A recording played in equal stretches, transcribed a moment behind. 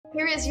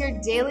Here is your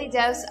daily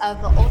dose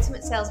of the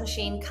Ultimate Sales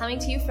Machine coming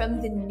to you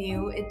from the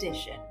new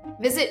edition.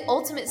 Visit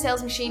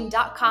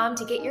ultimatesalesmachine.com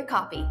to get your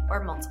copy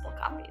or multiple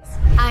copies.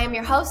 I am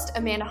your host,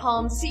 Amanda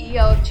Holmes,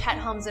 CEO of Chet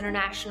Holmes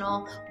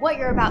International. What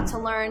you're about to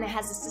learn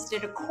has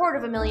assisted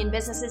 250,000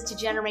 businesses to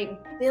generate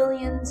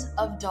billions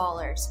of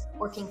dollars,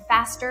 working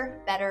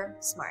faster, better,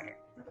 smarter.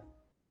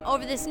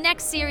 Over this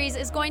next series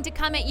is going to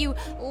come at you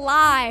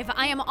live.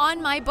 I am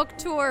on my book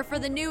tour for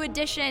the new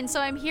edition, so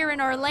I'm here in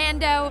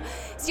Orlando.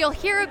 So you'll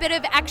hear a bit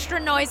of extra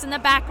noise in the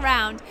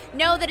background.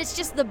 Know that it's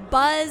just the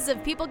buzz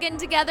of people getting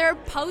together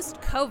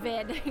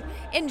post-COVID.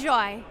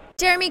 Enjoy.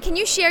 Jeremy, can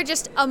you share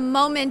just a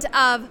moment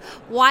of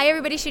why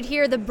everybody should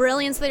hear the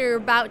brilliance that you're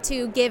about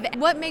to give?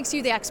 What makes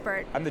you the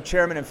expert? I'm the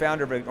chairman and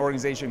founder of an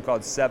organization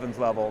called Seventh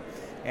Level.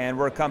 And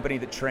we're a company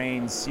that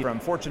trains from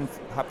Fortune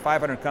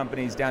 500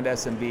 companies down to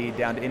SMB,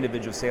 down to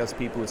individual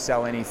salespeople who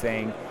sell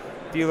anything,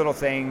 a few little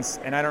things,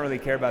 and I don't really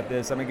care about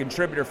this. I'm a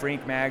contributor for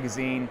Inc.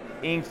 magazine.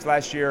 Inc.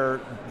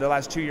 the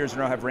last 2 years in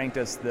a row, have ranked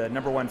us the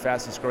 #1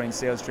 fastest growing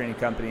sales training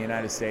company in the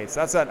United States.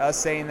 That's not us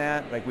saying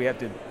that, like we have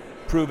to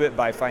prove it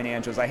by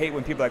financials. I hate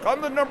when people are like,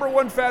 I'm the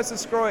 #1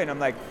 fastest growing. I'm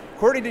like,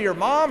 according to your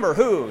mom or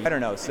who? I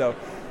don't know, so.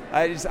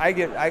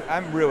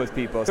 I'm real with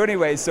people. So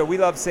anyways, so we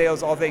love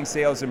sales, all things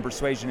sales and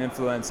persuasion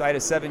influence. I had a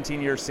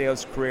 17-year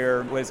sales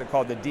career, what is it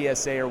called, the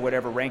DSA or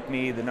whatever, ranked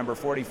me the number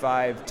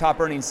 45, top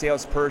earning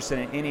salesperson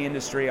in any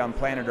industry on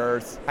planet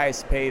Earth,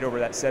 highest paid over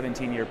that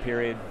 17-year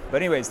period.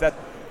 But anyways,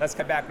 that's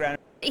my background.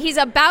 He's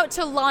about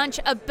to launch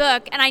a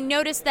book, and I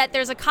noticed that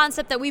there's a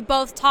concept that we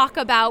both talk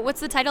about.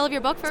 What's the title of your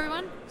book for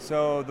everyone?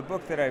 So the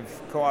book that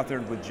I've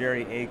co-authored with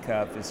Jerry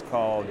Acuff is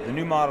called The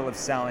New Model of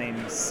Selling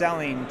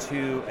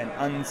to an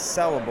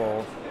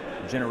Unsellable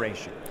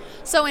Generation.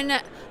 So in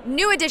a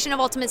new edition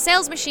of Ultimate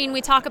Sales Machine, we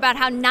talk about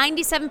how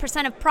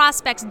 97% of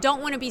prospects don't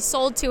want to be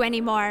sold to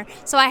anymore.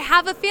 So I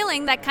have a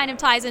feeling that kind of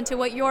ties into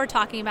what you're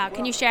talking about.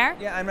 Can you share?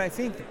 Yeah, I mean, I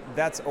think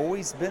that's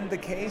always been the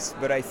case,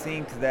 but I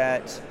think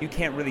that you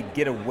can't really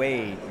get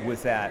away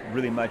with that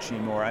really much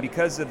anymore.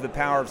 Because of the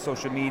power of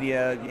social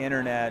media, the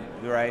internet,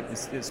 right,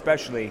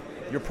 especially,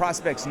 your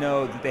prospects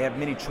know that they have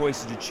many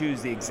choices to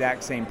choose the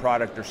exact same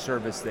product or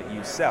service that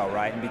you sell,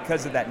 right? And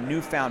because of that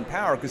newfound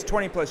power, because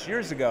 20 plus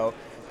years ago,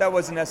 that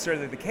wasn't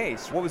necessarily the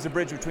case. What was the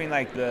bridge between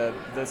like the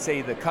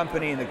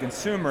company and the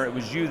consumer? It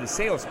was you, the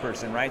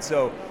salesperson, right?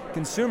 So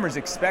consumers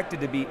expected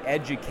to be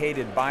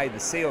educated by the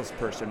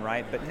salesperson,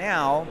 right? But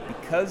now,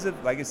 because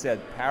of, like I said,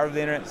 power of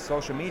the internet,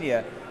 social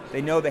media,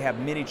 they know they have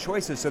many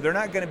choices, so they're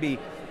not going to be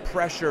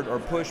pressured or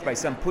pushed by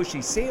some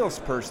pushy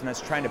salesperson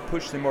that's trying to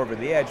push them over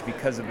the edge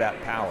because of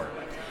that power.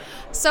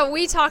 So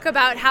we talk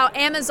about how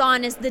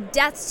Amazon is the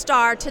Death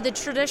Star to the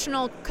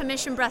traditional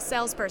commission-breast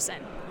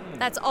salesperson.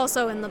 That's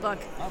also in the book.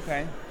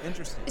 Okay,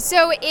 interesting.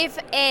 So if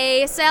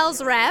a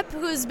sales rep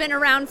who's been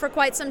around for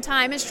quite some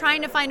time is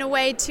trying to find a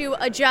way to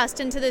adjust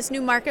into this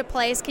new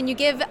marketplace, can you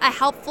give a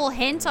helpful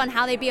hint on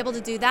how they'd be able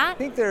to do that?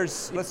 I think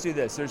let's do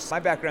this. My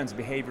background's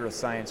behavioral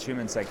science,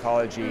 human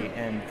psychology,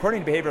 and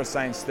according to behavioral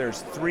science,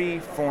 there's 3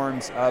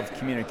 forms of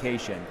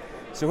communication.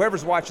 So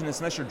whoever's watching this,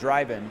 unless you're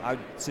driving, I would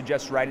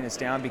suggest writing this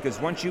down,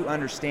 because once you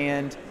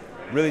understand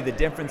really the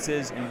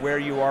differences in where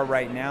you are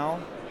right now,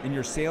 in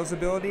your sales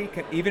ability,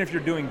 even if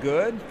you're doing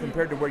good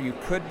compared to where you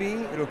could be,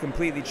 it'll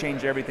completely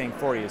change everything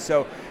for you.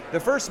 So the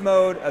first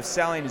mode of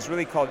selling is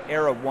really called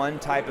Era 1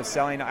 type of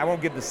selling. I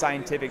won't give the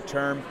scientific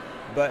term,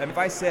 but if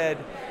I said,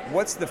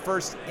 what's the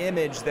first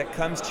image that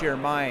comes to your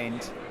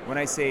mind when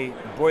I say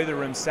boiler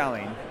room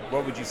selling,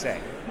 what would you say?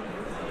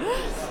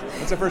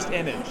 What's the first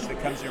image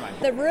that comes to your mind?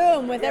 The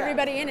room with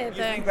everybody in it.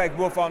 You think like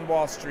Wolf on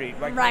Wall Street,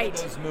 like right.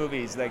 Those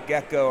movies, like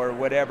Gecko or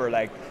whatever,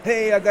 like,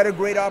 hey, I got a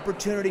great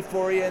opportunity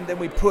for you, and then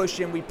we push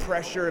and we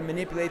pressure and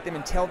manipulate them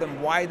and tell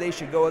them why they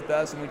should go with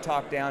us, and we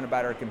talk down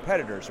about our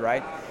competitors,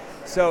 right?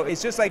 So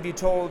it's just like you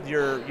told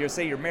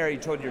say you're married, you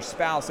told your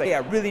spouse, like, hey, I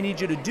really need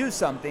you to do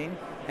something,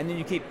 and then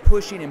you keep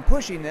pushing and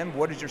pushing them.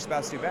 What does your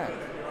spouse do back?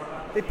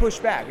 They push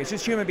back. It's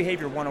just human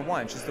behavior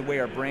 101. It's just the way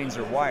our brains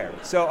are wired.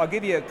 So I'll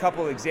give you a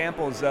couple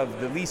examples of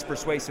the least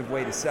persuasive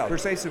way to sell.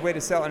 Persuasive way to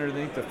sell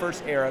underneath the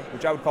first era,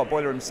 which I would call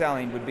boiler room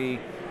selling, would be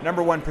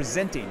number 1,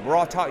 presenting. We're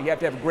all taught you have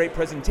to have a great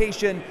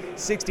presentation,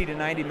 60 to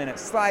 90 minute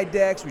slide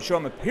decks. We show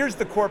them, here's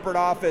the corporate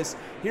office,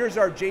 here's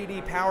our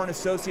JD Power and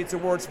Associates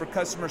Awards for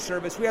customer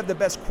service. We have the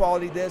best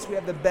quality this, we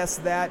have the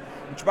best that,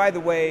 which by the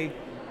way,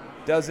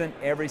 doesn't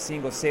every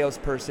single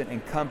salesperson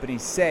and company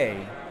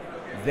say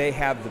they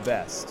have the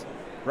best?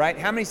 Right?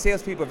 How many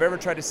salespeople have ever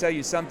tried to sell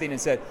you something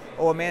and said,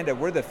 oh, Amanda,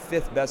 we're the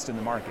 5th best in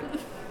the market?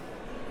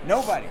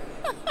 Nobody.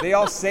 They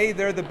all say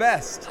they're the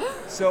best.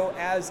 So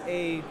as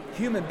a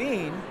human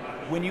being,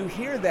 when you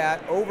hear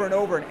that over and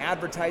over in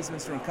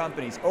advertisements from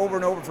companies, over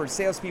and over for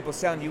salespeople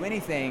selling you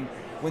anything,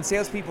 when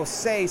salespeople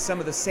say some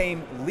of the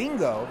same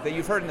lingo that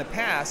you've heard in the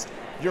past,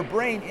 your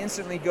brain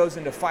instantly goes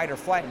into fight or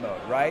flight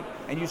mode, right?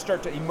 And you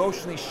start to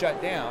emotionally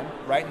shut down,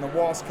 right? And the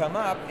walls come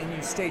up and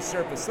you stay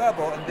surface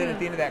level. And then at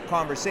the end of that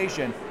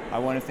conversation, I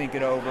want to think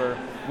it over.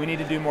 We need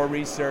to do more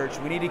research.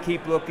 We need to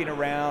keep looking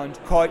around.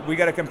 We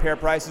got to compare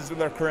prices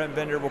with our current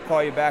vendor. We'll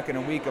call you back in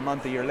a week, a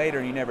month, a year later,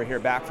 and you never hear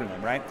back from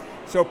them, right?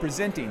 So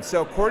presenting.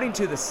 So according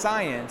to the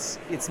science,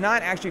 it's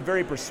not actually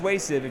very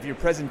persuasive if your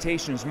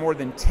presentation is more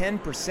than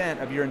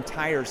 10% of your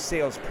entire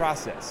sales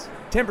process.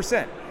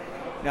 10%.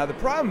 Now the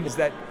problem is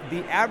that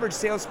the average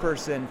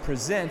salesperson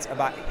presents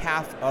about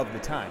half of the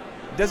time.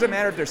 It doesn't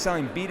matter if they're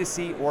selling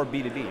B2C or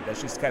B2B.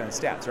 That's just kind of the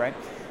stats, right?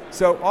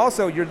 So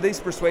also you're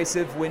least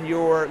persuasive when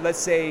you're, let's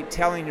say,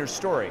 telling your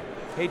story.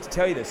 Hate to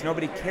tell you this,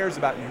 nobody cares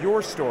about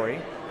your story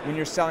when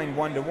you're selling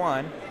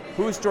one-to-one.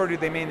 Whose story do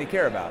they mainly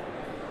care about?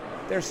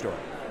 Their story.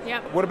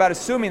 Yep. What about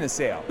assuming the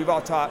sale? We've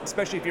all taught,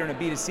 especially if you're in a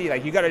B2C,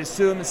 like you got to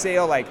assume the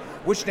sale, like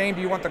which name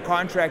do you want the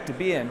contract to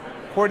be in?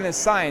 According to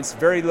science,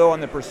 very low on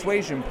the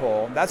persuasion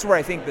poll. That's where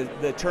I think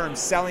the term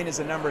selling is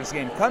a numbers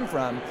game come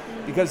from,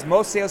 because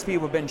most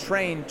salespeople have been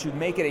trained to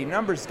make it a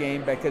numbers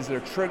game because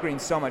they're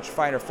triggering so much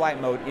fight or flight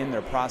mode in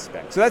their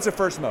prospect. So that's the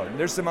first mode.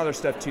 There's some other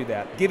stuff to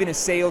that. Giving a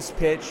sales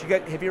pitch.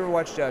 Have you ever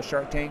watched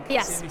Shark Tank?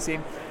 Yes. CNBC?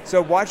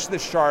 So watch the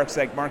sharks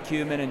like Mark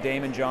Cuban and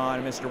Damon John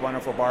and Mr.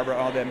 Wonderful Barbara,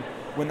 all them.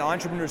 When the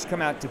entrepreneurs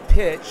come out to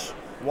pitch,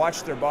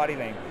 watch their body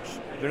language.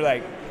 They're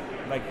like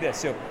this.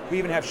 So we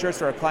even have shirts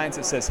for our clients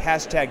that says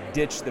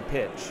 #ditch the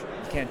pitch.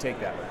 You can't take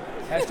that one.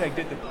 #ditch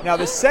the. Now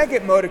the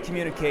second mode of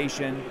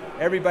communication,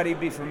 everybody would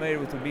be familiar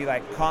with, would be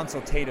like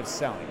consultative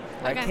selling.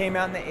 Right? Okay. Came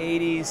out in the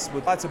 80s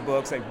with lots of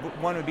books. Like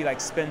one would be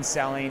like Spin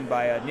Selling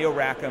by Neil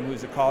Rackham,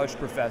 who's a college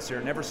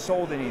professor, never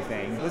sold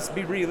anything. Let's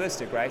be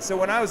realistic, right? So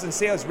when I was in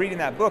sales reading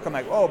that book, I'm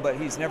like, oh, but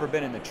he's never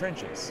been in the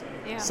trenches.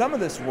 Yeah. Some of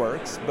this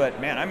works,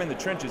 but man, I'm in the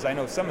trenches. I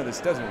know some of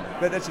this doesn't work.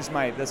 But that's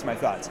my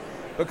thoughts.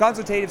 But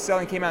consultative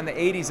selling came out in the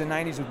 80s and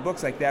 90s with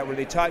books like that, where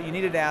they taught you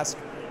needed to ask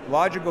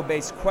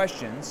logical-based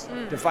questions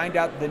to find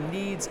out the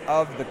needs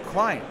of the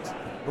client.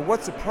 But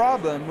what's the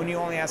problem when you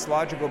only ask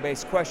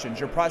logical-based questions?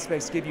 Your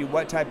prospects give you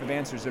what type of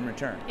answers in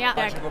return? Yeah.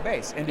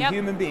 Logical-based. And do Yep.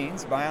 human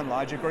beings buy on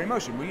logic or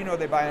emotion? Well, you know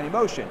they buy on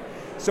emotion.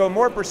 So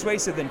more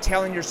persuasive than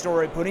telling your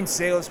story, putting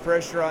sales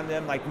pressure on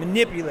them, like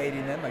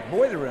manipulating them, like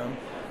boiler room,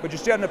 but you're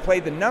still having to play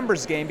the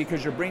numbers game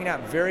because you're bringing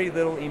out very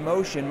little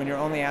emotion when you're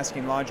only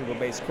asking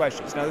logical-based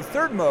questions. Now, the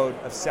third mode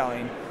of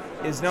selling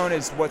is known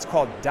as what's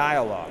called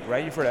dialogue,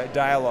 right? You've heard of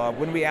dialogue.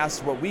 When we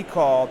ask what we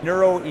call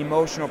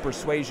neuro-emotional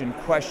persuasion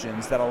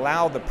questions that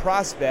allow the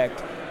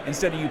prospect,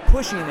 instead of you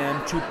pushing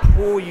them, to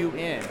pull you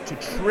in, to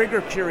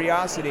trigger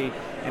curiosity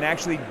and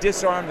actually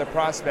disarm the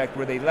prospect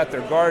where they let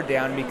their guard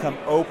down and become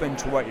open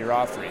to what you're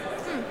offering.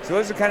 So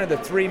those are kind of the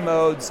three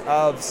modes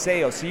of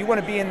sales. So you want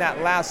to be in that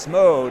last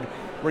mode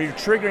where you're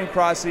triggering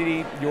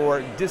curiosity,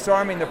 you're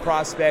disarming the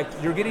prospect,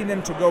 you're getting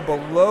them to go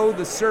below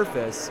the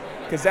surface,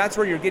 because that's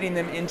where you're getting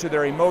them into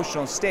their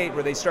emotional state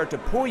where they start to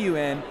pull you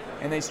in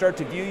and they start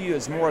to view you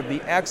as more of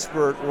the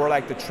expert or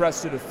like the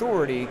trusted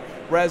authority,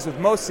 whereas with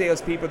most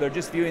salespeople, they're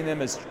just viewing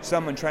them as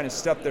someone trying to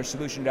stuff their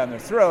solution down their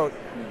throat,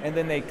 and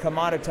then they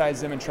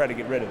commoditize them and try to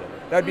get rid of them.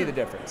 That'd be the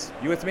difference.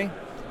 You with me?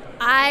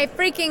 I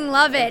freaking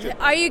love it.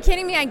 Are you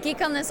kidding me? I geek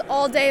on this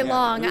all day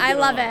long. I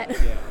love it.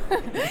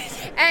 Yeah.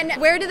 And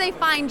where do they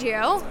find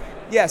you?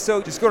 Yeah,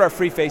 so just go to our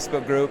free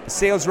Facebook group,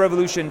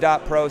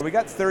 salesrevolution.pro. We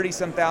got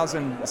 30-some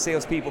thousand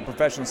salespeople,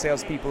 professional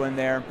salespeople in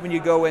there. When you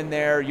go in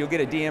there, you'll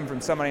get a DM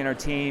from somebody on our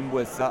team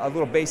with a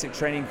little basic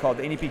training called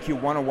the NEPQ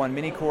 101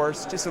 mini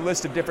course. Just a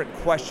list of different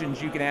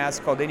questions you can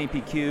ask called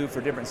NEPQ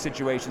for different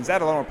situations.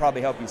 That alone will probably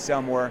help you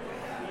sell more.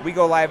 We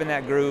go live in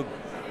that group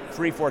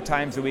 3-4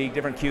 times a week,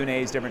 different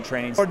Q&As, different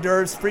trainings. Hors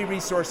d'oeuvres, free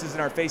resources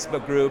in our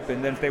Facebook group,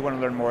 and then if they want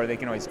to learn more, they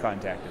can always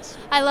contact us.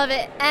 I love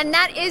it. And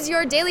that is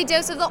your daily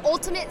dose of the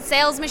ultimate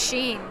sales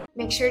machine.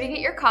 Make sure to get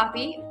your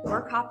copy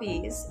or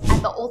copies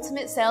at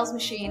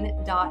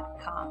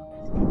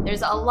theultimatesalesmachine.com.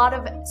 There's a lot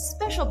of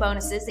special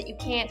bonuses that you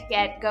can't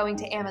get going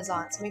to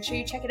Amazon, so make sure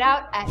you check it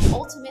out at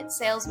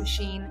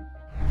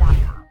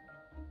ultimatesalesmachine.com.